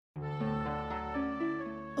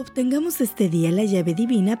Obtengamos este día la llave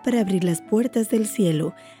divina para abrir las puertas del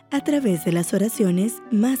cielo a través de las oraciones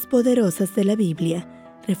más poderosas de la Biblia.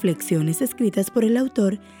 Reflexiones escritas por el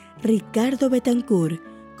autor Ricardo Betancourt.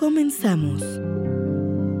 Comenzamos.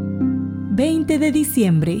 20 de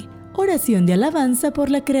diciembre. Oración de alabanza por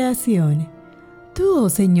la creación. Tú, oh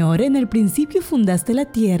Señor, en el principio fundaste la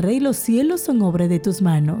tierra y los cielos son obra de tus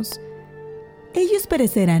manos. Ellos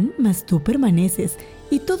perecerán, mas tú permaneces,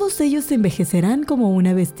 y todos ellos se envejecerán como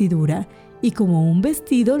una vestidura, y como un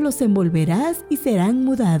vestido los envolverás y serán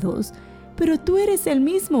mudados. Pero tú eres el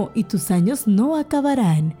mismo, y tus años no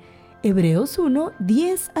acabarán. Hebreos 1,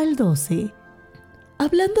 10 al 12.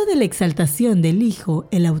 Hablando de la exaltación del Hijo,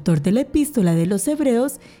 el autor de la epístola de los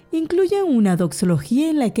Hebreos incluye una doxología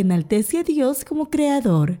en la que enaltece a Dios como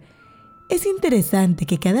creador. Es interesante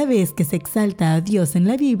que cada vez que se exalta a Dios en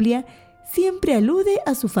la Biblia, siempre alude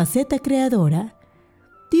a su faceta creadora.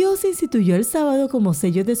 Dios instituyó el sábado como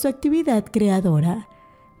sello de su actividad creadora.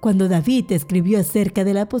 Cuando David escribió acerca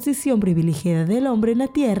de la posición privilegiada del hombre en la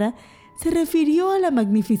tierra, se refirió a la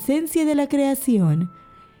magnificencia de la creación.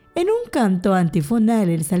 En un canto antifonal,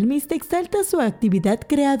 el salmista exalta su actividad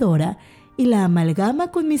creadora y la amalgama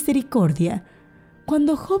con misericordia.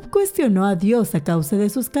 Cuando Job cuestionó a Dios a causa de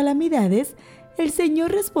sus calamidades, el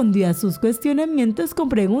Señor respondió a sus cuestionamientos con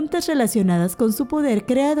preguntas relacionadas con su poder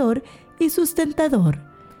creador y sustentador.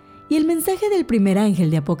 Y el mensaje del primer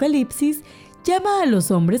ángel de Apocalipsis llama a los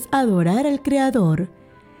hombres a adorar al Creador.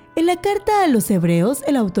 En la carta a los Hebreos,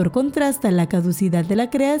 el autor contrasta la caducidad de la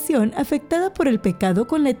creación afectada por el pecado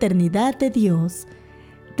con la eternidad de Dios.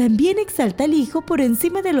 También exalta al Hijo por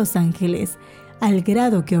encima de los ángeles, al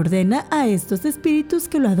grado que ordena a estos espíritus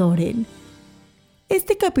que lo adoren.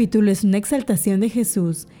 Este capítulo es una exaltación de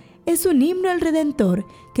Jesús, es un himno al Redentor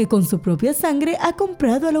que con su propia sangre ha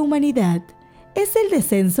comprado a la humanidad. Es el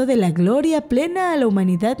descenso de la gloria plena a la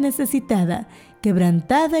humanidad necesitada,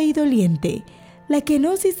 quebrantada y doliente, la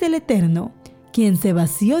kenosis del Eterno, quien se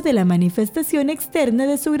vació de la manifestación externa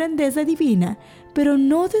de su grandeza divina, pero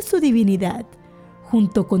no de su divinidad.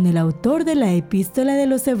 Junto con el autor de la epístola de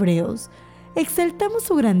los Hebreos, exaltamos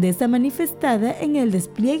su grandeza manifestada en el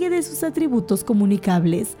despliegue de sus atributos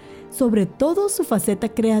comunicables, sobre todo su faceta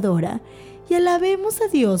creadora, y alabemos a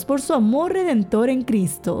Dios por su amor redentor en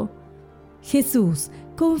Cristo. Jesús,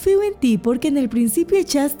 confío en ti porque en el principio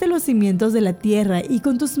echaste los cimientos de la tierra y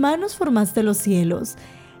con tus manos formaste los cielos.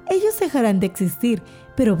 Ellos dejarán de existir,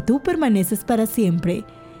 pero tú permaneces para siempre.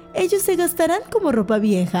 Ellos se gastarán como ropa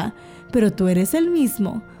vieja, pero tú eres el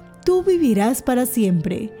mismo. Tú vivirás para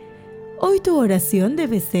siempre. Hoy tu oración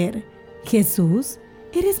debe ser: Jesús,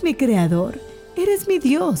 eres mi creador, eres mi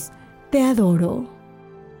Dios, te adoro.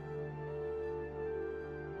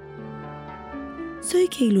 Soy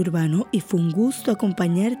Keil Urbano y fue un gusto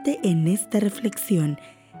acompañarte en esta reflexión.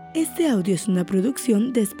 Este audio es una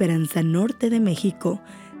producción de Esperanza Norte de México,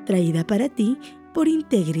 traída para ti por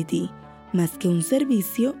Integrity, más que un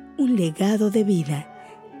servicio, un legado de vida.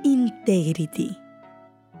 Integrity.